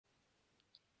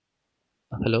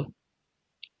Hello.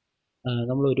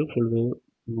 നമ്മളൊരു full wave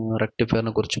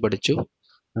റെക്ടിഫയറിനെ കുറിച്ച് പഠിച്ചു.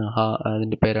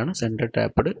 അതിൻ്റെ പേരാണ് സെൻറ്റർ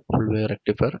ടാപ്പ്ഡ് ഫുൾ വേവ്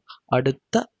റെക്ടിഫയർ.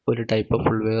 അടുത്ത ഒരു ടൈപ്പ് ഓഫ്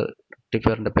ഫുൾ വേവ്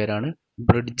റെക്ടിഫയറിൻ്റെ പേരാണ്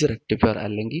ബ്രിഡ്ജ് റെക്ടിഫയർ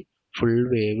അല്ലെങ്കിൽ ഫുൾ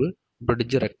വേവ്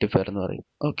ബ്രിഡ്ജ് റെക്ടിഫയർ എന്ന് പറയും.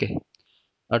 ഓക്കെ,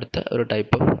 അടുത്ത ഒരു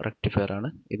ടൈപ്പ് ഓഫ് റെക്ടിഫയർ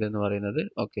ആണ് ഇതെന്ന് പറയുന്നത്.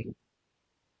 ഓക്കെ,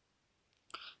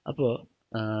 അപ്പോൾ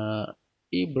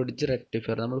ഈ ബ്രിഡ്ജ്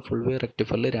റെക്ടിഫയർ നമ്മൾ ഫുൾ വേവ്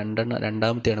റെക്ടിഫയറിൽ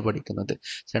രണ്ടാമത്തെയാണ് പഠിക്കുന്നത്.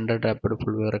 Centre ടാപ്പ്ഡ്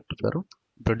full wave റെക്ടിഫയറും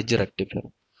bridge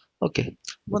റെക്ടിഫയറും. Okay,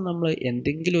 അപ്പോൾ നമ്മൾ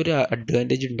എന്തെങ്കിലും ഒരു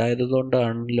അഡ്വാൻറ്റേജ്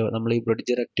ഉണ്ടായതുകൊണ്ടാണല്ലോ നമ്മൾ ഈ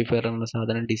ബ്രിഡ്ജ് റെക്ടിഫയർ എന്ന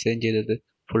സാധനം ഡിസൈൻ ചെയ്തത്.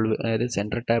 അതായത്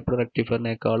സെൻറ്റർ ടാപ്പ്ഡ്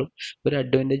റെക്ടിഫയറിനേക്കാളും ഒരു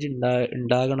അഡ്വാൻറ്റേജ്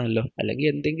ഉണ്ടാകണമല്ലോ, അല്ലെങ്കിൽ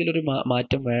എന്തെങ്കിലും ഒരു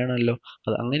മാറ്റം വേണമല്ലോ.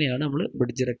 അങ്ങനെയാണ് നമ്മൾ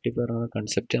ബ്രിഡ്ജ് റെക്ടിഫയർ എന്ന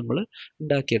കൺസെപ്റ്റ് നമ്മൾ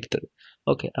ഉണ്ടാക്കിയെടുത്തത്.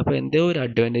 ഓക്കെ, അപ്പോൾ എന്തോ ഒരു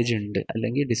അഡ്വാൻറ്റേജ് ഉണ്ട്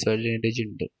അല്ലെങ്കിൽ ഡിസഡ്വാൻറ്റേജ്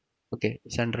ഉണ്ട്. ഓക്കെ,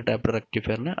 സെൻറ്റർ ടാപ്പ്ഡ്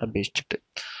റെക്ടിഫയറിനെ അപേക്ഷിച്ചിട്ട്.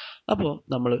 അപ്പോൾ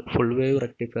നമ്മൾ ഫുൾ വേവ്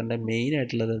റെക്ടിഫയറിൻ്റെ മെയിൻ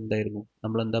ആയിട്ടുള്ളത് എന്തായിരുന്നു?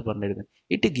 നമ്മൾ എന്താ പറഞ്ഞിരുന്നത്?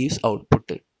 ഇറ്റ് ഗീവ്സ്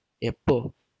ഔട്ട്പുട്ട് എപ്പോൾ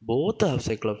both half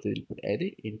cycle of the input. അതായത്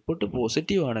ഇൻപുട്ട്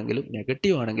പോസിറ്റീവ് ആണെങ്കിലും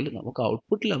നെഗറ്റീവ് ആണെങ്കിലും നമുക്ക്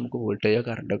ഔട്ട്പുട്ടിൽ നമുക്ക് വോൾട്ടേജോ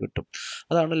കറണ്ടോ കിട്ടും.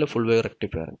 അതാണല്ലോ ഫുൾ വേവ്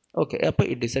റെക്ടിഫയർ. ഓക്കെ, അപ്പോൾ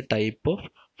it is A type of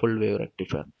full wave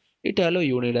rectifier. It ആലോ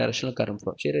യൂണിഡയറക്ഷണൽ കറണ്ട്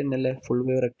ഫ്ലോ. ശരി തന്നെയല്ലേ? Full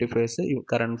wave rectifiers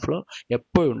current flow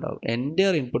എപ്പോഴും ഉണ്ടാവും.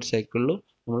 എൻ്റയർ ഇൻപുട്ട് സൈക്കിളിലും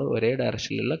നമ്മൾ ഒരേ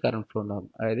ഡയറക്ഷനിലുള്ള കറണ്ട് ഫ്ലോ ഉണ്ടാകും.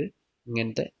 അതായത്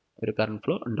ഇങ്ങനത്തെ ഒരു കറണ്ട്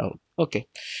ഫ്ലോ ഉണ്ടാവും. ഓക്കെ,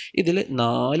 ഇതിൽ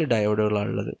 4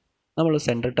 ഡയോഡുകളാണുള്ളത്. നമ്മൾ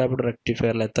സെൻറ്റർ ടാപ്പ്ഡ്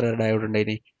റെക്ടിഫയറിൽ എത്ര ഡയോഡ്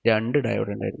ഉണ്ടായിരുന്നു? 2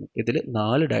 ഡയോഡ് ഉണ്ടായിരുന്നു. ഇതിൽ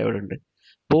 4 ഡയോഡ് ഉണ്ട്.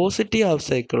 Positive half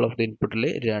cycle of the ഇൻപുട്ടിൽ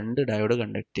 2 ഡയോഡ്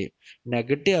കണ്ടക്ട് ചെയ്യും.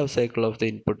 Negative half cycle of the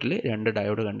ഇൻപുട്ടിൽ 2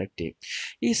 ഡയോഡ് കണ്ടക്ട് ചെയ്യും.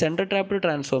 ഈ സെൻറ്റർ ടാപ്പ്ഡ്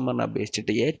ട്രാൻസ്ഫോമറിനെ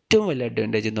അപേക്ഷിച്ചിട്ട് ഏറ്റവും വലിയ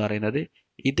അഡ്വാൻറ്റേജ് എന്ന് പറയുന്നത്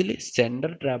ഇതിൽ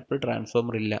സെൻറ്റർ ടാപ്പ്ഡ്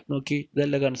ട്രാൻസ്ഫോമർ ഇല്ല. നോക്കി,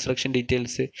 ഇതല്ല കൺസ്ട്രക്ഷൻ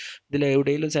ഡീറ്റെയിൽസ്. ഇതിൽ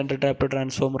എവിടെയെങ്കിലും സെൻറ്റർ ടാപ്പ്ഡ്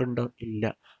ട്രാൻസ്ഫോമർ ഉണ്ടോ? ഇല്ല.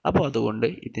 അപ്പോൾ അതുകൊണ്ട്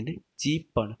ഇതിന്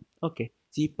ചീപ്പാണ്. ഓക്കെ,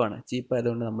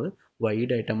 ചീപ്പായതുകൊണ്ട് നമ്മൾ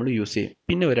വൈഡായിട്ട് നമ്മൾ യൂസ് ചെയ്യും.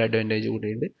 പിന്നെ ഒരു അഡ്വാൻറ്റേജ്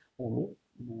കൂടിയുണ്ട്, നമ്മൾ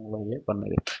വഴിയെ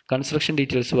പറഞ്ഞുതരും. കൺസ്ട്രക്ഷൻ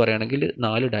ഡീറ്റെയിൽസ് പറയുകയാണെങ്കിൽ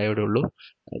 4 ഡയോഡേ ഉള്ളൂ.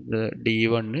 അത്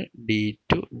D1,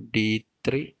 D2,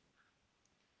 D3,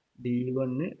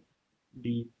 D1,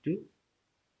 D2,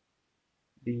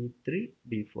 D3,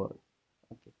 D4.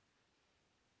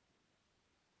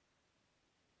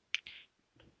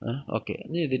 Okay,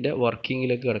 ഇനി ഇതിൻ്റെ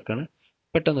വർക്കിങ്ങിലേക്ക് കിടക്കാണ്.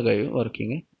 പെട്ടെന്ന് കഴിയും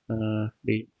working.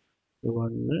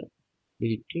 D1,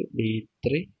 D2,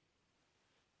 D3.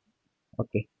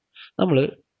 Okay, നമ്മൾ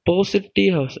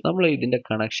പോസിറ്റീവ് ഹൗസ് നമ്മൾ ഇതിൻ്റെ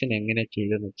കണക്ഷൻ എങ്ങനെ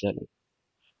ചെയ്തതെന്ന് വെച്ചാൽ,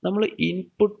 നമ്മൾ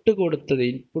ഇൻപുട്ട്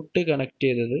കണക്ട്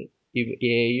ചെയ്തത്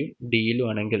എയും ഡിയിലും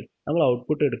ആണെങ്കിൽ നമ്മൾ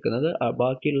ഔട്ട്പുട്ട് എടുക്കുന്നത്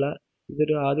ബാക്കിയുള്ള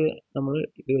ആദ്യം നമ്മൾ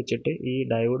ഇത് വെച്ചിട്ട് ഈ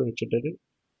ഡയോഡ് വെച്ചിട്ടൊരു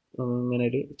ഇങ്ങനെ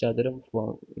ഒരു ചതുരം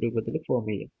രൂപത്തിൽ ഫോം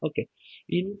ചെയ്യും. ഓക്കെ,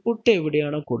 ഇൻപുട്ട്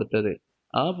എവിടെയാണോ കൊടുത്തത്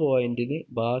ആ പോയിന്റിന്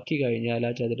ബാക്കി കഴിഞ്ഞാൽ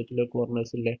ആ ചതുരത്തിലെ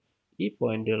കോർണേഴ്സ് ഇല്ലേ, ഈ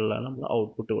പോയിന്റുകളിലാണ് നമ്മൾ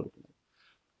ഔട്ട്പുട്ട് കൊടുക്കുന്നത്.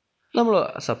 നമ്മൾ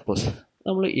സപ്പോസ്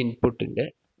നമ്മൾ ഇൻപുട്ടിൻ്റെ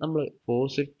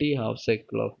positive half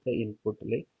cycle of the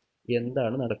ഇൻപുട്ടിൽ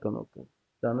എന്താണ് നടക്കുന്നത് നോക്കുക.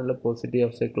 ഇതാണല്ലോ positive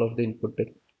half cycle of the input.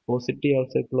 Positive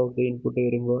half cycle of the input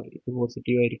വരുമ്പോൾ ഇത്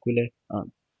പോസിറ്റീവ് ആയിരിക്കൂലേ?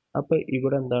 അപ്പോൾ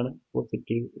ഇവിടെ എന്താണ്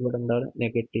പോസിറ്റീവ്, ഇവിടെ എന്താണ്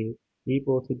നെഗറ്റീവ്. ഈ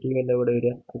പോസിറ്റീവ് അല്ല ഇവിടെ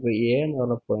വരിക. അപ്പോൾ എ എന്ന്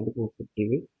പറഞ്ഞ പോയിന്റ്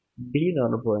പോസിറ്റീവ്, ഡി എന്ന്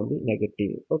പറഞ്ഞ പോയിന്റ്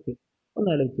നെഗറ്റീവ്. ഓക്കെ,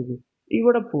 ഒന്ന് ആലോചിച്ചു,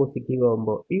 ഇവിടെ പോസിറ്റീവ്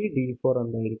ആകുമ്പോൾ ഈ D4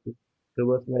 എന്തായിരിക്കും?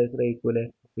 Reverse bias ആയിരിക്കൂലേ?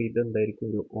 അപ്പോൾ ഇതെന്തായിരിക്കും?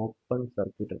 ഒരു ഓപ്പൺ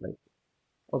സർക്യൂട്ട് ഉണ്ടായിരിക്കും.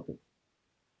 ഓക്കെ,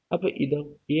 അപ്പോൾ ഇതോ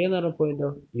എ എന്ന് പറഞ്ഞ പോയിന്റോ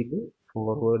ഇത്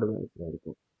ഫോർവേഡ് ബയസ്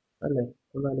ആയിരിക്കും അല്ലേ?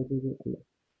 ഒന്ന്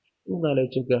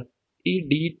ആലോചിച്ച് നോക്കുക. ഈ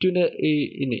D2ന്റെ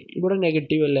ഇനി ഇവിടെ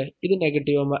നെഗറ്റീവ് അല്ലേ? ഇത്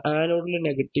നെഗറ്റീവ് ആകുമ്പോൾ ആനോഡിൽ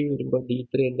നെഗറ്റീവ് വരുമ്പോൾ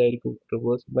D3 എന്തായിരിക്കും?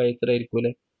 റിവേഴ്സ് ബയസ് ആയിരിക്കും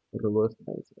അല്ലേ? റിവേഴ്സ്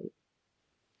ബയസ് ആയിരിക്കും.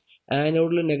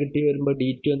 ആനോഡിൽ നെഗറ്റീവ് വരുമ്പോൾ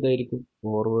D2 എന്തായിരിക്കും?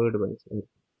 ഫോർവേഡ് ബയസ്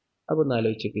ആയിരിക്കും. അപ്പോൾ ഒന്ന്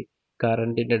ആലോചിച്ച്,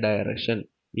 കറണ്ടിന്റെ ഡയറക്ഷൻ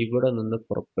ഇവിടെ നിന്ന്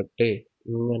പുറപ്പെട്ട്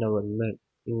ഇങ്ങനെ വന്ന്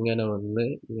ഇങ്ങനെ വന്ന്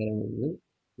ഇങ്ങനെ വന്ന്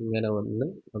ഇങ്ങനെ വന്ന്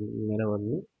ഇങ്ങനെ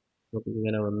വന്ന്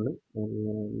ഇങ്ങനെ വന്ന്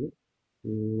ഇങ്ങനെ വന്ന്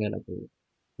ഇങ്ങനെ പോകും.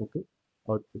 നമുക്ക്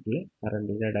ഔട്ട്പുട്ടിലെ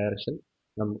കറണ്ടിന്റെ ഡയറക്ഷൻ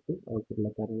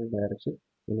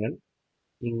ഇങ്ങനെയാണ്,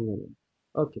 ഇങ്ങനെ.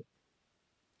 ഓക്കെ,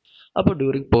 അപ്പോൾ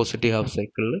ഡ്യൂറിങ് പോസിറ്റീവ് ഹാഫ്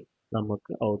സൈക്കിളിൽ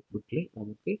നമുക്ക് ഔട്ട്പുട്ടിൽ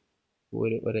നമുക്ക്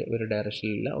ഒരു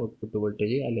ഡയറക്ഷനിലുള്ള ഔട്ട്പുട്ട്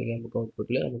വോൾട്ടേജ് അല്ലെങ്കിൽ നമുക്ക്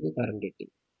ഔട്ട്പുട്ടിൽ നമുക്ക് കറണ്ട് കിട്ടി.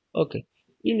 ഓക്കെ,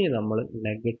 ഇനി നമ്മൾ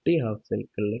നെഗറ്റീവ് ഹാഫ്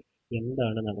സൈക്കിളിൽ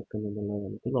എന്താണ് നടക്കുന്നതെന്നുള്ളത്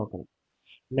നമുക്ക് നോക്കണം.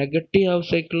 നെഗറ്റീവ് ഹാഫ്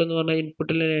സൈക്കിൾ എന്ന് പറഞ്ഞാൽ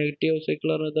ഇൻപുട്ടിൽ നെഗറ്റീവ് ഹാഫ് സൈക്കിൾ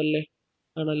പറഞ്ഞതല്ലേ?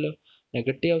 ആണല്ലോ.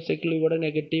 നെഗറ്റീവ് ഹാഫ് സൈക്കിൾ ഇവിടെ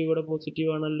നെഗറ്റീവ് ഇവിടെ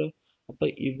പോസിറ്റീവ് ആണല്ലോ. അപ്പോൾ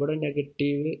ഇവിടെ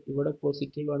നെഗറ്റീവ് ഇവിടെ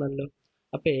പോസിറ്റീവ് ആണല്ലോ.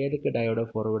 അപ്പോൾ ഏതൊക്കെ ഡയോഡ്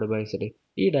ഫോർവേഡ് ബയസ്ഡ്?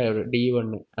 ഈ ഡയോഡ്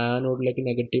D1 ആനോഡിലേക്ക്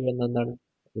നെഗറ്റീവ് എന്താണ്?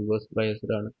 റിവേഴ്സ്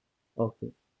ബയസ്ഡ് ആണ്. ഓക്കെ,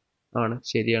 ആണ്,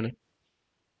 ശരിയാണ്,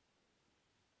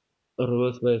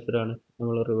 റിവേഴ്സ് ബയസ്ഡ് ആണ്.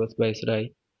 നമ്മൾ റിവേഴ്സ് ബയസ്ഡ് ആയി.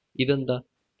 ഇതെന്താ?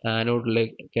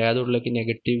 ആനോഡിലേക്ക് കാഥോഡിലേക്ക്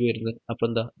നെഗറ്റീവ് വരുന്നത്. അപ്പോൾ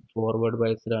എന്താ, ഫോർവേഡ്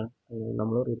ബയസ്ഡ് ആണ്.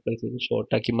 നമ്മൾ റീപ്ലേസ് ചെയ്ത്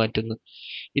ഷോർട്ടാക്കി മാറ്റുന്നു.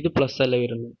 ഇത് പ്ലസ് അല്ല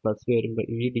വരുന്നത്. പ്ലസ് വരുമ്പോൾ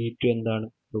ഈ D2 എന്താണ്,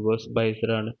 റിവേഴ്സ്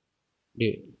ബയസ്ഡ് ആണ്.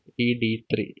 ഈ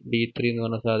D3 എന്ന്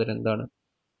പറഞ്ഞ സാധനം എന്താണ്,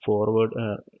 ഫോർവേഡ്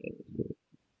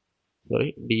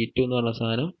D2 എന്ന് പറഞ്ഞ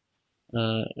സാധനം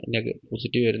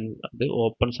പോസിറ്റീവ് വരുന്നത്. അത്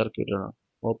ഓപ്പൺ സർക്യൂട്ടാണ്.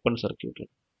 Open circuit.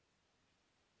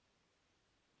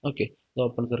 ഓക്കെ, ഇത്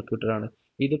ഓപ്പൺ സർക്യൂട്ടാണ്.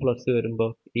 ഇത് പ്ലസ് വരുമ്പോൾ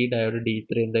ഈ ഡയോഡ്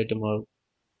D3 എന്തായിട്ട് മാറും,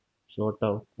 ഷോർട്ട്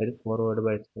ആവും. അത് ഫോർവേഡ്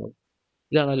ബയസ്ഡ് ആവും.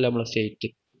 ഇതാണല്ലോ നമ്മളെ സ്റ്റേറ്റ്.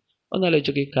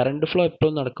 ഒന്നാലോചിച്ച് നോക്കി, കറണ്ട് ഫ്ലോ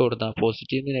എപ്പോഴും നടക്കുക ഇവിടുന്ന്,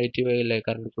 പോസിറ്റീവ് നെഗറ്റീവ് അല്ലേ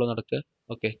കറണ്ട് ഫ്ലോ നടക്കുക.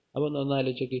 ഓക്കെ, അപ്പോൾ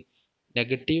ഒന്നാലോചിച്ച് നോക്കി,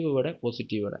 നെഗറ്റീവ് ഇവിടെ,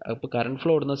 പോസിറ്റീവ് ഇവിടെ. അപ്പോൾ കറണ്ട്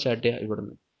ഫ്ലോ ഇവിടുന്ന് സ്റ്റാർട്ട് ചെയ്യുക.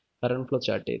 ഇവിടുന്ന് കറണ്ട് ഫ്ലോ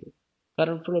സ്റ്റാർട്ട് ചെയ്തു.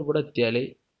 കറണ്ട് ഫ്ലോ ഇവിടെ എത്തിയാൽ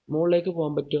മുകളിലേക്ക്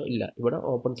പോകാൻ പറ്റുമോ, ഇല്ല. ഇവിടെ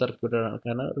ഓപ്പൺ സർക്യൂട്ടാണ്,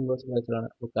 കാരണം റിവേഴ്സ് ബയസ്ഡാണ്.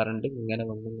 അപ്പോൾ കറണ്ട് ഇങ്ങനെ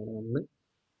വന്ന്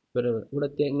ഇവിടെ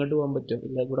എത്തിയാൽ ഇങ്ങോട്ട് പോകാൻ പറ്റുമോ,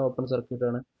 ഇല്ല. ഇവിടെ ഓപ്പൺ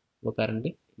സർക്യൂട്ടാണ്. അപ്പോൾ കറണ്ട്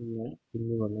ഇങ്ങനെ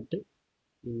ഇങ്ങ് വന്നിട്ട്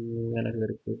ഇങ്ങനെ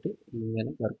കയറിപ്പോയിട്ട് ഇങ്ങനെ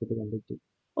സർക്യൂട്ട് കണ്ടിട്ട്.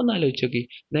 ഒന്നാലോചിച്ച് നോക്കി,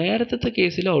 നേരത്തെ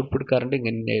കേസിൽ ഔട്ട്പുട്ട് കറണ്ട്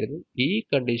ഇങ്ങനെ തന്നെയായിരുന്നു, ഈ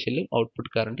കണ്ടീഷനിലും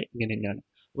ഔട്ട്പുട്ട് കറണ്ട് ഇങ്ങനെ തന്നെയാണ്.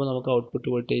 അപ്പോൾ നമുക്ക് ഔട്ട്പുട്ട്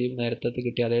വോൾട്ടേജും നേരത്തെ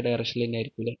കിട്ടിയ അതേ ഡയറക്ഷനിൽ തന്നെ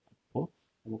ആയിരിക്കില്ലേ. അപ്പോൾ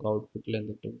നമുക്ക് ഔട്ട്പുട്ടിൽ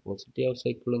എന്തിട്ടും പോസിറ്റീവ് ഹാഫ്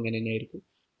സൈക്കിളും ഇങ്ങനെ തന്നെയായിരിക്കും,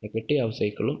 നെഗറ്റീവ് ഹാഫ്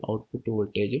സൈക്കിളും ഔട്ട്പുട്ട്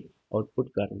വോൾട്ടേജും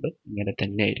ഔട്ട്പുട്ട് കറണ്ടും ഇങ്ങനെ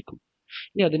തന്നെ ആയിരിക്കും.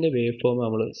 ഇനി അതിൻ്റെ വേവ് ഫോം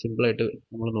നമ്മൾ സിമ്പിളായിട്ട്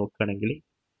നമ്മൾ നോക്കുകയാണെങ്കിൽ,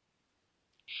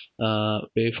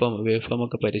 വേവ് ഫോം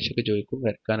ഒക്കെ പരീക്ഷയ്ക്ക് ചോദിക്കും,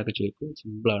 വരക്കാനൊക്കെ ചോദിക്കും.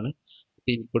 സിമ്പിളാണ്.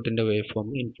 ഇൻപുട്ടിൻ്റെ വേവ്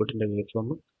ഫോം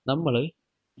നമ്മൾ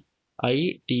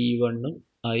I_T1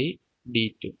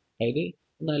 I_D2, അതായത്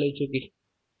ഒന്ന് ആലോചിച്ച് നോക്കി,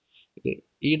 ഇത്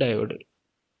ഈ ഡയോഡ്,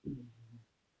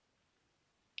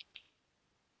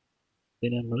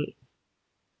 ഇതിന് നമ്മൾ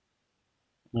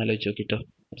ആലോചിച്ച് നോക്കിട്ടോ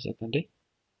ഒരു സെക്കൻഡ്.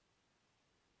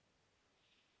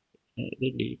 ഇത്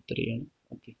D3 ആണ്.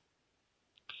 ഓക്കെ,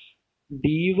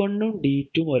 D1ഉം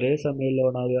D2ഉം ഒരേ സമയം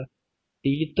ലോൺ ആകുക,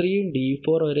 D3യും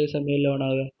D4 ഒരേ സമയം ലോൺ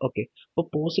ആകുക. ഓക്കെ, അപ്പോൾ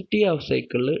പോസിറ്റീവ് ഹാഫ്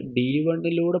സൈക്കിളിൽ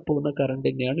D1ലൂടെ പോകുന്ന കറണ്ട്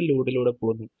തന്നെയാണ് ലോഡിലൂടെ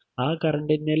പോകുന്നത്. ആ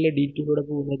കറണ്ട് തന്നെയല്ലേ D2ലൂടെ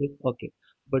പോകുന്നത്. ഓക്കെ,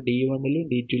 അപ്പോൾ D1ലും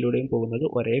D2ലൂടെയും പോകുന്നത്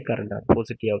ഒരേ കറണ്ടാണ്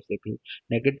പോസിറ്റീവ് ഹാഫ് സൈക്കിളിൽ.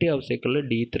 നെഗറ്റീവ് ഹാഫ് സൈക്കിളിൽ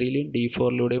D3ലും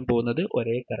D4ലൂടെയും പോകുന്നത്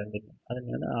ഒരേ കറണ്ട് തന്നെയാണ്.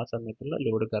 അതന്നെയാണ് ആ സമയത്തുള്ള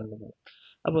ലോഡ് കറണ്ട്.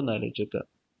 അപ്പോൾ ഒന്ന് ആലോചിച്ച് നോക്കുക,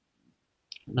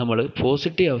 നമ്മൾ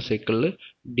പോസിറ്റീവ് ഹാഫ് സൈക്കിളിൽ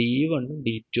D1ഉം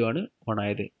D2 ആണ് ഓൺ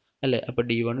ആയത് അല്ലേ. അപ്പോൾ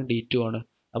D1ഉം D2 ആണ്.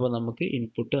 അപ്പോൾ നമുക്ക്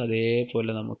ഇൻപുട്ട്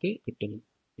അതേപോലെ നമുക്ക്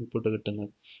ഇൻപുട്ട്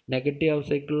കിട്ടുന്നത്. നെഗറ്റീവ് ഹാഫ്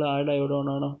സൈക്കിളിൽ ആ ഡയോഡ് ഓൺ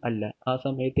ആണോ, അല്ല. ആ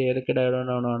സമയത്ത് ഏതൊക്കെ ഡയോഡ്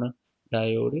ഓൺ ആണ്,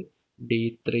 ഡയോഡ്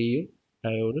D3യും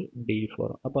ഡയോഡ്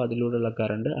D4. അപ്പോൾ അതിലൂടെയുള്ള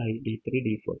current I_D3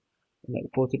 D4.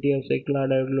 Positive half cycle ആ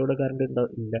ഡയോഡിലൂടെ കറണ്ട് ഉണ്ടോ,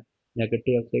 ഇല്ല.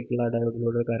 നെഗറ്റീവ് ഹാഫ് സൈക്കിൾ ആ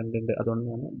ഡയോഡിലൂടെ കറണ്ട് ഉണ്ട്.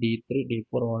 അതുകൊണ്ടാണ് D3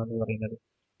 D4 ഓൺ എന്ന് പറയുന്നത്.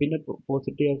 പിന്നെ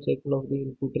positive half cycle of the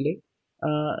ഇൻപുട്ടിൽ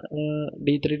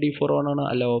D3 D4 ഓൺ ആണോ,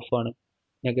 അല്ല, ഓഫ് ആണ്.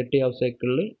 നെഗറ്റീവ് ഹാഫ്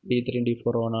സൈക്കിളിൽ D3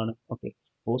 D4 ഓൺ ആണ്. ഓക്കെ,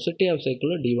 പോസിറ്റീവ് ഹാഫ്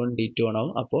സൈക്കിളിൽ D1 D2 ഓൺ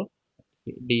ആവും. അപ്പോൾ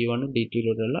D1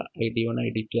 D2ലൂടെയുള്ള ID1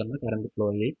 ID2 എന്ന കറണ്ട് ഫ്ലോ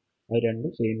ചെയ്യും. അത്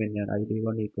രണ്ടും സെയിം തന്നെയാണ്.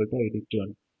 ID1 = ID2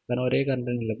 ആണ്, കാരണം ഒരേ കറണ്ട്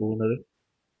തന്നെയല്ലേ പോകുന്നത്.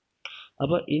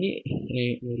 അപ്പോൾ ഇനി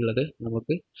ഉള്ളത്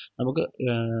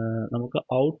നമുക്ക്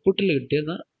ഔട്ട്പുട്ടിൽ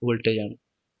കിട്ടുന്ന വോൾട്ടേജ് ആണ്.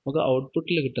 നമുക്ക്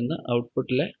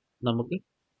ഔട്ട്പുട്ടിലെ നമുക്ക്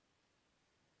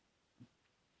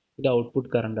ഇത് ഔട്ട്പുട്ട്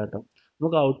കറണ്ട് ആട്ടോ.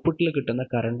 നമുക്ക് ഔട്ട്പുട്ടിൽ കിട്ടുന്ന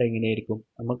കറണ്ട് എങ്ങനെയായിരിക്കും,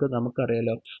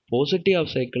 നമുക്കറിയാലോ. പോസിറ്റീവ്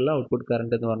ഹാഫ് സൈക്കിളിലെ ഔട്ട്പുട്ട്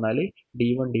കറണ്ട് എന്ന് പറഞ്ഞാൽ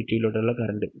D1 D2ലൂടെയുള്ള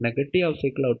current. Negative half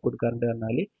cycle output current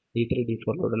പറഞ്ഞാൽ D3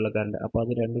 D4ലൂടെയുള്ള കറണ്ട്. അപ്പോൾ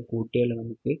അത് രണ്ടും കൂട്ടിയാൽ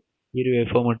നമുക്ക് ഈ ഒരു വേവ്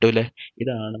ഫോം കിട്ടൂലേ.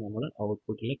 ഇതാണ് നമ്മൾ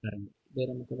ഔട്ട്പുട്ടിലെ കറണ്ട്. ഇത്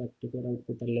നമുക്ക് റെക്ടിഫയർ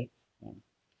ഔട്ട്പുട്ട് അല്ലേ.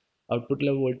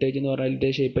 ഔട്ട്പുട്ടിലെ വോൾട്ടേജ് എന്ന് പറഞ്ഞാൽ ഇതേ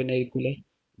ഷേപ്പ് തന്നെ ആയിരിക്കൂലേ,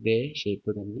 ഇതേ ഷേപ്പ്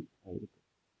തന്നെ ആയിരിക്കും.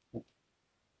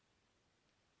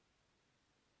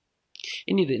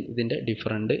 ഇനി ഇതിൻ്റെ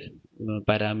ഡിഫറെൻറ്റ്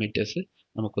പാരാമീറ്റേഴ്സ്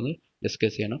നമുക്കൊന്ന്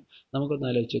ഡിസ്കസ് ചെയ്യണം. നമുക്കൊന്ന്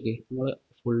ആലോചിച്ച് നോക്കി, നമ്മൾ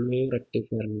full wave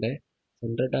റെക്ടിഫയറിൻ്റെ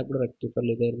central tapped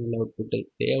റെക്ടിഫയറിൽ ഇതായിരുന്നില്ല output.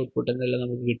 ഇതേ ഔട്ട്പുട്ട് തന്നെയല്ല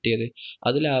നമുക്ക് കിട്ടിയത്.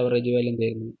 അതിൽ ആവറേജ് വാല്യൂ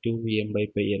എന്തായിരുന്നു,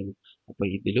 2Vm/π ആയിരുന്നു. അപ്പോൾ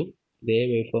ഇതിലും ഇതേ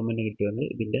വേവ് ഫോം തന്നെ കിട്ടുന്നത്.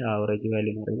 ഇതിൻ്റെ ആവറേജ്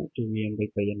വാല്യൂ എന്ന് പറയുന്നത്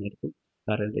 2Vm/π എന്നായിരിക്കും.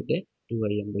 കറണ്ടിൻ്റെ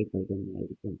 2Im/π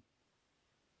എന്നായിരിക്കും.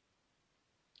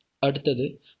 അടുത്തത്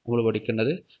നമ്മൾ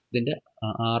പഠിക്കേണ്ടത് ഇതിൻ്റെ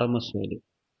RMS വാല്യൂ.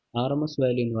 RMS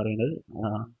വാല്യൂ എന്ന് പറയുന്നത്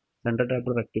സെൻട്രൽ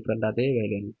ടാപ്ഡ് റെക്ടിഫയറിൻ്റെ അതേ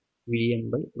വാല്യൂ ആണ്.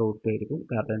 Vm/√2 ആയിരിക്കും.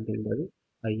 കറണ്ടിൻ്റെ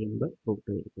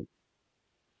Im/√2 ആയിരിക്കും.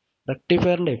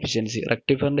 റെക്ടിഫയറിൻ്റെ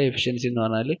എഫിഷ്യൻസി എന്ന്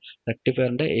പറഞ്ഞാൽ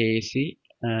റെക്ടിഫയറിൻ്റെ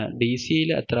DC-യിൽ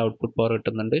എത്ര ഔട്ട്പുട്ട് പവർ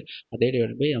കിട്ടുന്നുണ്ട്, അതേ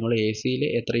ഡിവൈഡ് ബൈ നമ്മൾ AC-യിൽ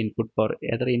എത്ര ഇൻപുട്ട് പവർ,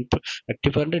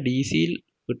 റെക്ടിഫയറിൻ്റെ DC-യിൽ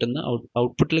കിട്ടുന്ന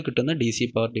ഔട്ട്പുട്ടിൽ കിട്ടുന്ന DC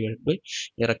പവർ ഡിവൈഡ് ബൈ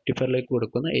റെക്ടിഫയറിലേക്ക്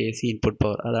കൊടുക്കുന്ന AC ഇൻപുട്ട്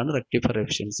പവർ. അതാണ് റെക്ടിഫയർ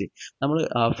എഫിഷ്യൻസി. നമ്മൾ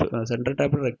സെൻട്രൽ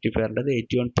ടാപ്ഡ് റെക്ടിഫയറിൻ്റെ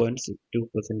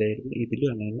 81.2% ആയിരുന്നു. ഇതിലും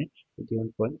അങ്ങനെ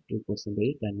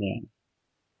 81.2% തന്നെയാണ്.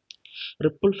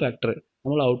 റിപ്പിൾ ഫാക്ടർ,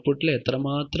 നമ്മൾ ഔട്ട്പുട്ടിൽ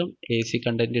എത്രമാത്രം AC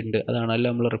കണ്ടന്റ് ഉണ്ട്, അതാണല്ലോ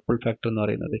നമ്മൾ റിപ്പിൾ ഫാക്ടർ എന്ന്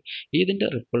പറയുന്നത്. ഇതിൻ്റെ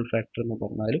റിപ്പിൾ ഫാക്ടർ എന്ന്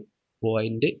പറഞ്ഞാലും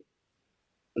പോയിന്റ്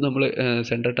നമ്മൾ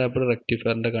സെൻട്രൽ ടാപ്പ്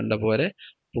റെക്ടിഫയറിൻ്റെ കണ്ട പോലെ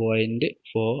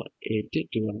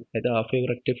 0.4821, അതായത് ഹാഫ് വേവ്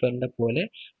റെക്ടിഫയറിൻ്റെ പോലെ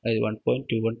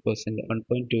 1.21%,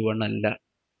 1.21 അല്ല,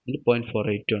 ഇത്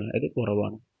 0.482 ആണ്, അത്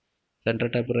കുറവാണ്. സെൻട്രൽ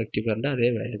ടാപ്പ് റെക്ടിഫയറിൻ്റെ അതേ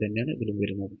വാല്യൂ തന്നെയാണ് ഇതിലും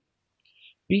വരുന്നത്.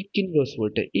 പീക്ക് ഇൻവേഴ്സ്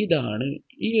വോൾട്ടേജ്, ഇതാണ്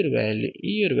ഈ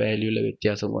ഒരു വാല്യൂവിലെ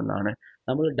വ്യത്യാസം കൊണ്ടാണ്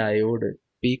നമ്മൾ ഡയോഡ്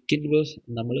പീക്ക് ഇൻവേഴ്സ്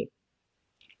നമ്മൾ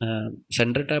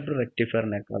സെൻട്രൽ ടാപ്പ്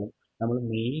റെക്ടിഫയറിനേക്കാളും നമ്മൾ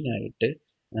മെയിനായിട്ട്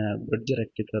ബ്രിഡ്ജ്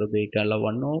റെക്ടിഫയർ ഉപയോഗിക്കാനുള്ള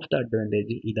വൺ ഓഫ് ദ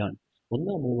അഡ്വാൻറ്റേജ് ഇതാണ്. ഒന്ന്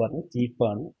നമ്മൾ പറഞ്ഞു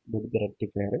ചീപ്പാണ് ബ്രിഡ്ജ്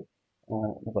റെക്ടിഫയർ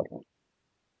എന്ന് പറഞ്ഞു.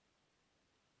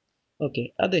 ഓക്കെ,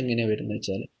 അതെങ്ങനെയാണ് വരുന്നത്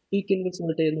വെച്ചാൽ പീക്ക് ഇൻവേഴ്സ്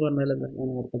വോൾട്ടേജ് എന്ന് പറഞ്ഞാൽ എന്താ, ഞാൻ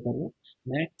നേരത്തെ പറഞ്ഞു,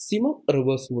 മാക്സിമം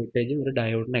റിവേഴ്സ് വോൾട്ടേജ് ഒരു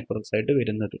ഡയോഡിന് അക്രോസ് ആയിട്ട്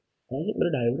വരുന്നത്. അതായത് ഒരു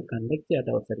ഡയോഡ് കണ്ടക്ട് ചെയ്യാത്ത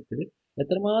അവസരത്തിൽ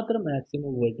എത്രമാത്രം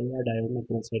മാക്സിമം വോൾട്ടേജ് ആ ഡയോഡിന്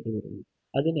അക്രോസ് ആയിട്ട് വരുന്നത്,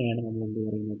 അതിനെയാണ് നമ്മൾ എന്ത്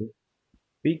പറയുന്നത്,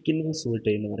 പീക്ക് ഇൻവേഴ്സ്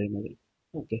വോൾട്ടേജ് എന്ന് പറയുന്നത്.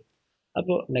 ഓക്കെ,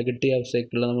 അപ്പോൾ നെഗറ്റീവ് ഹാഫ്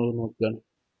സൈക്കിളിൽ നമ്മൾ നോക്കുകയാണ്.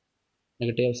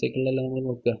 നെഗറ്റീവ് ഹാഫ് സൈക്കിളിലെല്ലാം നമ്മൾ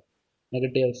നോക്കുക.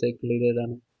 നെഗറ്റീവ് ഹാഫ് സൈക്കിൾ ഇത്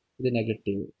ഏതാണ്, ഇത്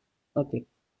നെഗറ്റീവ്. ഓക്കെ,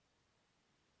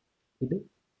 ഇത്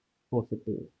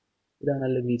പോസിറ്റീവ്.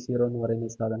 ഇതാണല്ലോ V0 എന്ന് പറയുന്ന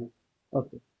സാധനം.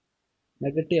 ഓക്കെ,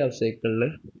 നെഗറ്റീവ് ഹാഫ്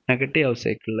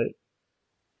സൈക്കിളിൽ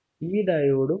ഈ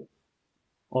ഡയോഡും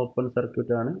ഓപ്പൺ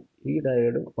സർക്യൂട്ട് ആണ്, ഈ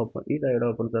ഡയോഡ്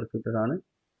ഓപ്പൺ സർക്യൂട്ടഡ് ആണ്,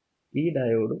 ഈ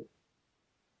ഡയോഡും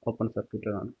ഓപ്പൺ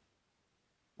സർക്യൂട്ടഡ് ആണ്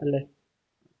അല്ലേ.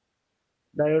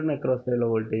 ഡയോഡിന് അക്രോസ് ആയിട്ടുള്ള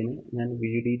വോൾട്ടേജിന് ഞാൻ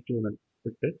VD2 എന്ന്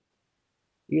എടുത്തിട്ട്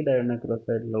ഈ ഡയോഡിന് അക്രോസ്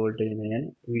ആയിട്ടുള്ള വോൾട്ടേജിനെ ഞാൻ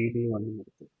VD1 എന്ന്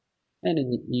എടുത്തു.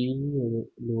 ഞാനിനി ഈ ഒരു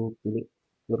ലൂപ്പിൽ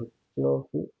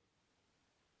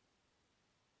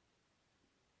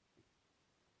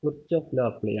കിർച്ചോഫ് ലോ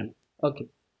അപ്ലൈ ചെയ്യണം. ഓക്കെ,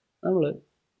 നമ്മൾ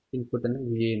ഇൻപുട്ടിന്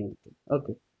VA നോക്കി.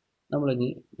 ഓക്കെ, നമ്മളിനി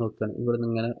നോക്കുകയാണ്, ഇവിടുന്ന്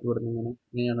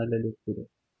ഇങ്ങനെയാണല്ലോ ലൂപ്പ് ചെയ്ത്.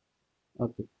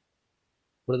 ഓക്കെ,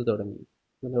 ഇവിടുന്ന്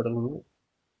തുടങ്ങുമ്പോൾ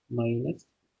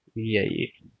 -VIA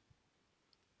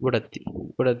ഇവിടെ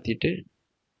എത്തിയിട്ട്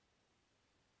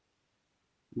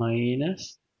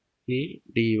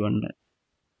 -VD1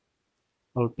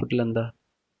 ഔട്ട്പുട്ടിൽ എന്താ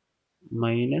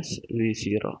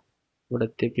 -V0 ഇവിടെ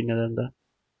എത്തി. പിന്നെ അതെന്താ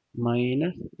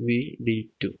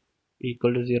 -VD2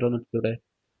 ഈക്വൽ ടു 0 എന്നിട്ടൂടെ.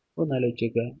 ഒന്ന് ആലോചിച്ച്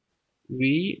നോക്കുക,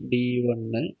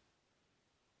 VD1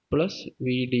 പ്ലസ്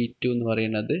VD2 എന്ന്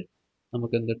പറയുന്നത്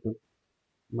നമുക്ക് എന്ത് കിട്ടും,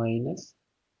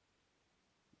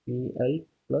 -VI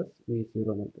പ്ലസ് V0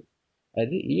 എന്ന് കിട്ടും.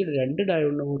 അതായത് ഈ രണ്ട്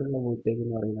ഡയോഡിനും കൂടെയുള്ള വോൾട്ടേജ്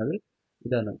എന്ന് പറയുന്നത്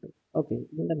ഇതാണ് കിട്ടും. ഓക്കെ,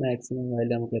 ഇതിൻ്റെ മാക്സിമം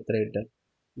വാല്യൂ നമുക്ക് എത്ര കിട്ടുക,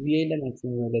 VIൻ്റെ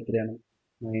മാക്സിമം വാല്യൂ എത്രയാണ്,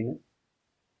 -VM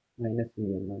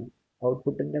ആണ്.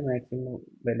 ഔട്ട്പുട്ടിൻ്റെ മാക്സിമം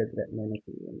വാല്യൂ എത്ര,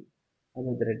 -VM. അത്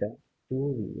എത്ര കിട്ടുക,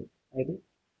 2VM. അതായത്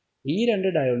ഈ രണ്ട്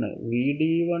ഡയോഡിന്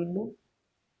VD1ഉം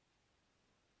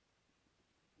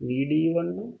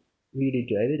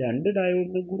VD2, അതായത് രണ്ട്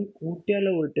ഡയോഡിനും കൂടി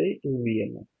കൂട്ടിയാലുള്ള വോൾട്ടേജ്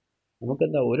 2VM.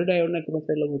 നമുക്കെന്താ ഒരു ഡയോഡിന് അക്രോസ്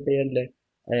ആയിട്ടുള്ള വോൾട്ടേജ് അല്ലേ,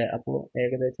 അപ്പോൾ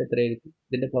ഏകദേശം എത്രയായിരിക്കും,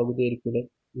 ഇതിൻ്റെ പകുതി ആയിരിക്കില്ലേ,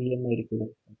 VM ആയിരിക്കില്ലേ.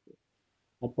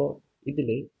 അപ്പോൾ ഇതിൽ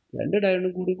രണ്ട്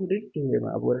ഡയോഡിനും കൂടി 2VM,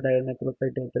 അപ്പോൾ ഒരു ഡയോഡിന് അക്രോസ്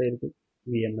ആയിട്ട് എത്രയായിരിക്കും,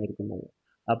 VM ആയിരിക്കുന്നത്.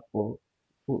 അപ്പോൾ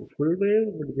full wave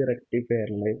bridge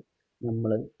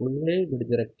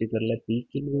റെക്ടിഫയറിലെ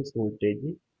peak inverse voltage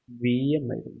VM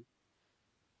ആയിരുന്നു.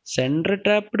 Central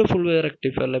tapped full wave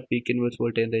റെക്ടിഫയറിലെ peak inverse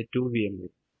voltage 2VM ആയിരുന്നു.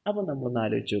 അപ്പോൾ നമ്മളൊന്ന്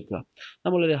ആലോചിച്ച് നോക്കുക,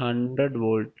 നമ്മളൊരു 100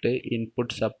 വോൾട്ട്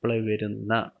ഇൻപുട്ട് സപ്ലൈ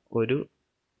വരുന്ന ഒരു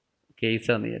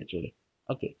കേസാണെന്ന് വിചാരിച്ചോളി.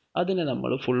 ഓക്കെ, അതിന്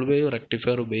നമ്മൾ ഫുൾ വേവ്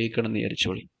റെക്ടിഫയർ ഉപയോഗിക്കണം എന്ന്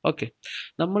വിചാരിച്ചോളി. ഓക്കെ,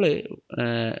 നമ്മൾ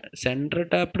സെൻട്രൽ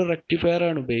ടാപ്ഡ് റെക്ടിഫയർ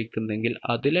ആണ് ഉപയോഗിക്കുന്നതെങ്കിൽ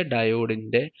അതിലെ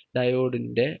ഡയോഡിൻ്റെ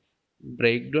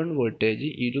ബ്രേക്ക് ഡൗൺ വോൾട്ടേജ്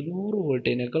 200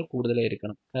 വോൾട്ടിനേക്കാൾ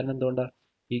കൂടുതലായിരിക്കണം. കാരണം എന്തുകൊണ്ടാണ്,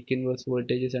 peak inverse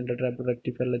voltage central tapped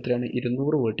റെക്ടിഫയറിൽ എത്രയാണ്,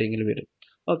 200 വോൾട്ടെങ്കിലും വരും.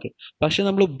 ഓക്കെ, പക്ഷെ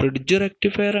നമ്മൾ ബ്രിഡ്ജ്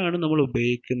റെക്ടിഫയർ ആണ് നമ്മൾ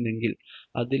ഉപയോഗിക്കുന്നതെങ്കിൽ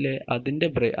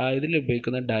ഇതിൽ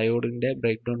ഉപയോഗിക്കുന്ന ഡയോഡിൻ്റെ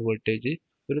ബ്രേക്ക് ഡൗൺ വോൾട്ടേജ്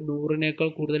ഒരു 100നേക്കാൾ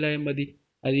കൂടുതലായാൽ മതി.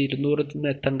 അത് 200 നിന്ന്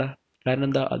എത്തണ്ട. കാരണം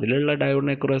എന്താ, അതിലുള്ള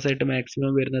ഡയോഡിന് അക്രോസ് ആയിട്ട്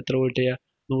മാക്സിമം വരുന്ന എത്ര വോൾട്ടേജാ,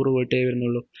 100 വോൾട്ടേജ്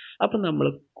വരുന്നുള്ളൂ. അപ്പം നമ്മൾ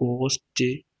കോസ്റ്റ്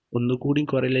ഒന്നുകൂടി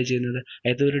കുറയല്ലേ ചെയ്യുന്നത്.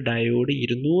 അതായത് ഒരു ഡയോഡ്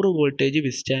 200 വോൾട്ടേജ്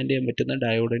വിസ്റ്റാൻഡ് ചെയ്യാൻ പറ്റുന്ന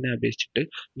ഡയോഡിനെ അപേക്ഷിച്ചിട്ട്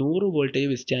 100 വോൾട്ടേജ്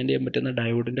വിസ്റ്റാൻഡ് ചെയ്യാൻ പറ്റുന്ന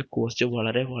ഡയോഡിൻ്റെ കോസ്റ്റ്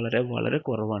വളരെ വളരെ വളരെ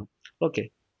കുറവാണ്. ഓക്കെ,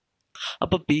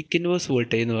 അപ്പോൾ പീക്ക് ഇൻവേഴ്സ്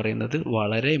വോൾട്ടേജ് എന്ന് പറയുന്നത്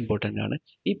വളരെ ഇമ്പോർട്ടൻ്റ് ആണ്.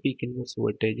 ഈ പീക്ക് ഇൻവേഴ്സ്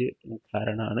വോൾട്ടേജ്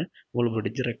കാരണമാണ് നമ്മൾ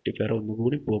ബ്രിഡ്ജ് റെക്ടിഫയർ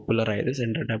ഒന്നുകൂടി പോപ്പുലർ ആയത്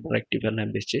സെൻട്രൽ ടാപ്ഡ് റെക്ടിഫയറിനെ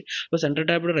അപേക്ഷിച്ച്. അപ്പോൾ സെൻട്രൽ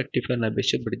ടാപ്ഡ് റെക്ടിഫയറിനെ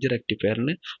അപേക്ഷിച്ച് ബ്രിഡ്ജ്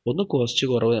റെക്ടിഫയറിന് ഒന്ന് കോസ്റ്റ്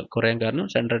കുറയാൻ കാരണം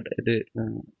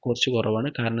കോസ്റ്റ്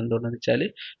കുറവാണ്. കാരണം എന്തുകൊണ്ടാണെന്ന് വെച്ചാൽ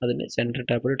അതിന് സെൻട്രൽ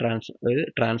ടാപ്ഡ്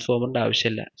ട്രാൻസ്ഫോമറിൻ്റെ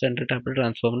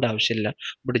ആവശ്യമില്ല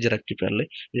ബ്രിഡ്ജ് റെക്ടിഫയറിൽ.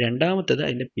 രണ്ടാമത്തേത്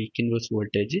അതിൻ്റെ പീക്ക് ഇൻവേഴ്സ്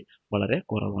വോൾട്ടേജ് വളരെ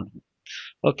കുറവാണ്.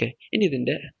 ഓക്കെ, ഇനി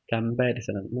ഇതിൻ്റെ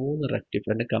കമ്പാരിസൺ ആണ്, 3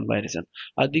 റെക്ടിഫയറിൻ്റെ കമ്പാരിസൺ.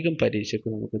 അധികം പരീക്ഷയ്ക്ക്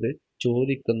നമുക്കിത്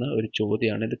ചോദിക്കുന്ന ഒരു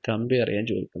ചോദ്യമാണ്, ഇത് കമ്പയർ ചെയ്യാൻ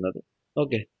ചോദിക്കുന്നത്.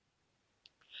 Okay,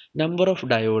 number of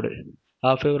diode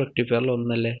half wave റെക്ടിഫയറിൽ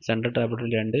ഒന്നല്ലേ, central ടാപ്പിൽ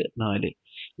 2, 4.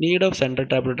 Need of central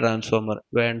ടാപ്പിൽ transformer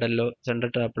വേണ്ടല്ലോ,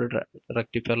 സെൻട്രൽ ടാപ്പിൽ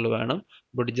റെക്ടിഫയറിൽ വേണം,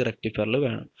 ബ്രിഡ്ജ് റെക്ടിഫയറിൽ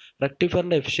വേണം.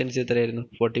 റെക്ടിഫയറിൻ്റെ എഫിഷ്യൻസി എത്രയായിരുന്നു?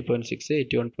 40.6,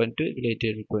 81.2,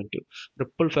 88.2.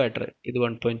 റിപ്പിൾ ഫാക്ടർ ഇത്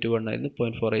 1.21 ആയിരുന്നു,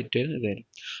 0.48 ആയിരുന്നു, ഇതായിരുന്നു.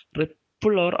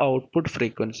 റിപ്പിൾ ഓർ ഔട്ട്പുട്ട്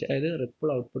ഫ്രീക്വൻസി, അതായത് റിപ്പിൾ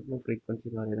ഔട്ട്പുട്ടിന് ഫ്രീക്വൻസി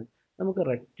എന്ന് പറയുന്നത് നമുക്ക്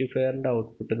റെക്ടിഫയറിൻ്റെ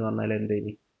ഔട്ട്പുട്ട് എന്ന് പറഞ്ഞാൽ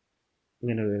എന്തായാലും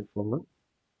ഇങ്ങനെ വേവ് ഫോം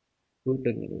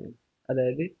ഇങ്ങനെ,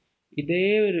 അതായത് ഇതേ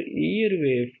ഈ ഒരു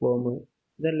വേവ് ഫോം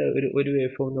ഇതല്ല ഒരു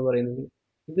വേവ് ഫോം എന്ന് പറയുന്നത്.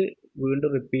 ഇത് വീണ്ടും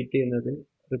റിപ്പീറ്റ്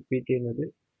ചെയ്യുന്നത്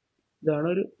ഇതാണ്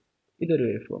ഇതൊരു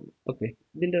വേവ് ഫോം. ഓക്കെ,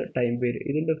 ഇതിൻ്റെ ടൈം പീരിയഡ്,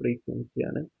 ഇതിൻ്റെ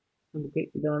ഫ്രീക്വൻസിയാണ്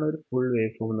ഇതാണ് ഒരു ഫുൾ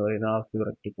വേവ് ഫോം എന്ന് പറയുന്നത്, ഹാഫ് വേവ്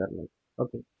റെക്ടിഫയറിൽ.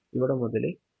 ഓക്കെ, ഇവിടെ മുതൽ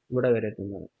ഇവിടെ വരെ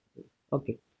എത്തുന്നതാണ്.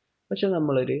 ഓക്കെ, പക്ഷെ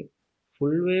നമ്മളൊരു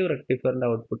ഫുൾ വേവ് റെക്ടിഫയറിൻ്റെ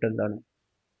ഔട്ട്പുട്ട് എന്താണ്?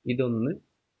 ഇതൊന്ന്,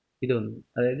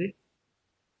 അതായത്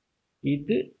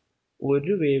ഇത്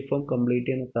ഒരു വേവ് ഫോം കംപ്ലീറ്റ്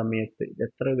ചെയ്യുന്ന സമയത്ത്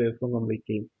എത്ര വേവ് ഫോം കംപ്ലീറ്റ്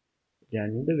ചെയ്യും?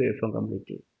 2 വേവ് ഫോം കംപ്ലീറ്റ്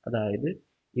ചെയ്യും. അതായത്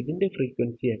ഇതിൻ്റെ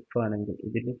ഫ്രീക്വൻസി എഫ് ആണെങ്കിൽ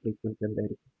ഇതിൻ്റെ ഫ്രീക്വൻസി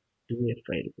എന്തായിരിക്കും? 2f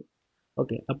ആയിരിക്കും.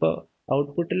 ഓക്കെ, അപ്പോൾ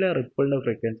ഔട്ട്പുട്ടിലെ റിപ്പിളിൻ്റെ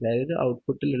ഫ്രീക്വൻസി, അതായത്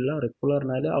ഔട്ട്പുട്ടിലുള്ള റിപ്പിൾ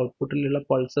പറഞ്ഞാൽ ഔട്ട്പുട്ടിലുള്ള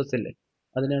പൾസസ് ഇല്ലേ,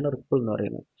 അതിനാണ് റിപ്പിൾ എന്ന്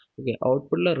പറയുന്നത്. ഓക്കെ,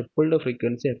 ഔട്ട്പുട്ടിലെ റിപ്പിളിൻ്റെ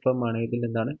ഫ്രീക്വൻസി എഫ് എം ആണ്, ഇതിൽ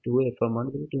എന്താണ് 2fm ആണ്,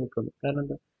 ഇതിൽ 2fm. കാരണം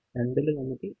എന്താ, രണ്ടിൽ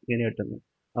നമുക്ക് ഇങ്ങനെ കിട്ടുന്നത്.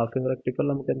 ഹാഫ് വേവ് റെക്ടിഫയർ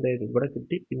നമുക്ക് എന്തായാലും ഇവിടെ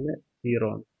കിട്ടി, പിന്നെ 0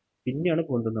 ആണ്, പിന്നെയാണ്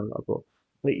പൊന്തുന്നുള്ളൂ. അപ്പോൾ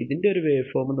ഇതിൻ്റെ ഒരു വേവ്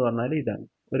ഫോം എന്ന് പറഞ്ഞാൽ ഇതാണ്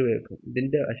ഒരു വേവ് ഫോം.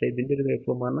 ഇതിൻ്റെ ഒരു വേവ്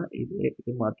ഫോം പറഞ്ഞാൽ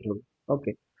ഇത് മാത്രമേ ഉള്ളൂ.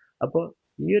 ഓക്കെ, അപ്പോൾ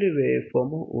ഈ ഒരു വേവ്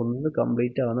ഫോം ഒന്ന്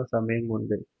കംപ്ലീറ്റ് ആവുന്ന സമയം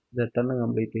കൊണ്ട് ഇത് എത്രണ്ണം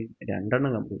കംപ്ലീറ്റ് ചെയ്യും?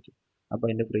 2 കംപ്ലീറ്റ് ചെയ്യും. അപ്പോൾ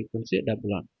അതിൻ്റെ ഫ്രീക്വൻസി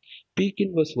ഡബിൾ ആണ്. പീക്ക്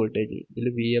ഇൻവേഴ്സ് വോൾട്ടേജ്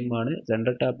ഇതിൽ VM ആണ്,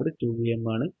 സെൻട്രൽ ടാപ്പിൽ 2Vm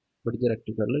ആണ്, ബ്രിഡ്ജ്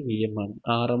റെക്ടിഫയറിൽ VM ആണ്.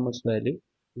 RMS വാല്യൂ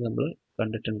നമ്മൾ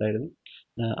കണ്ടിട്ടുണ്ടായിരുന്നു,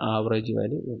 ആവറേജ്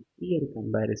വാല്യൂ. ഈ ഒരു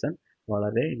കമ്പാരിസൺ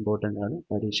വളരെ ഇമ്പോർട്ടൻ്റ് ആണ്,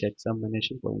 പരീക്ഷ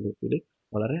എക്സാമിനേഷൻ പോയിന്റ് ഓഫ് വ്യൂവിൽ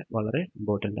വളരെ വളരെ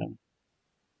ഇമ്പോർട്ടൻ്റ് ആണ്.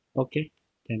 Okay,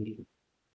 thank you.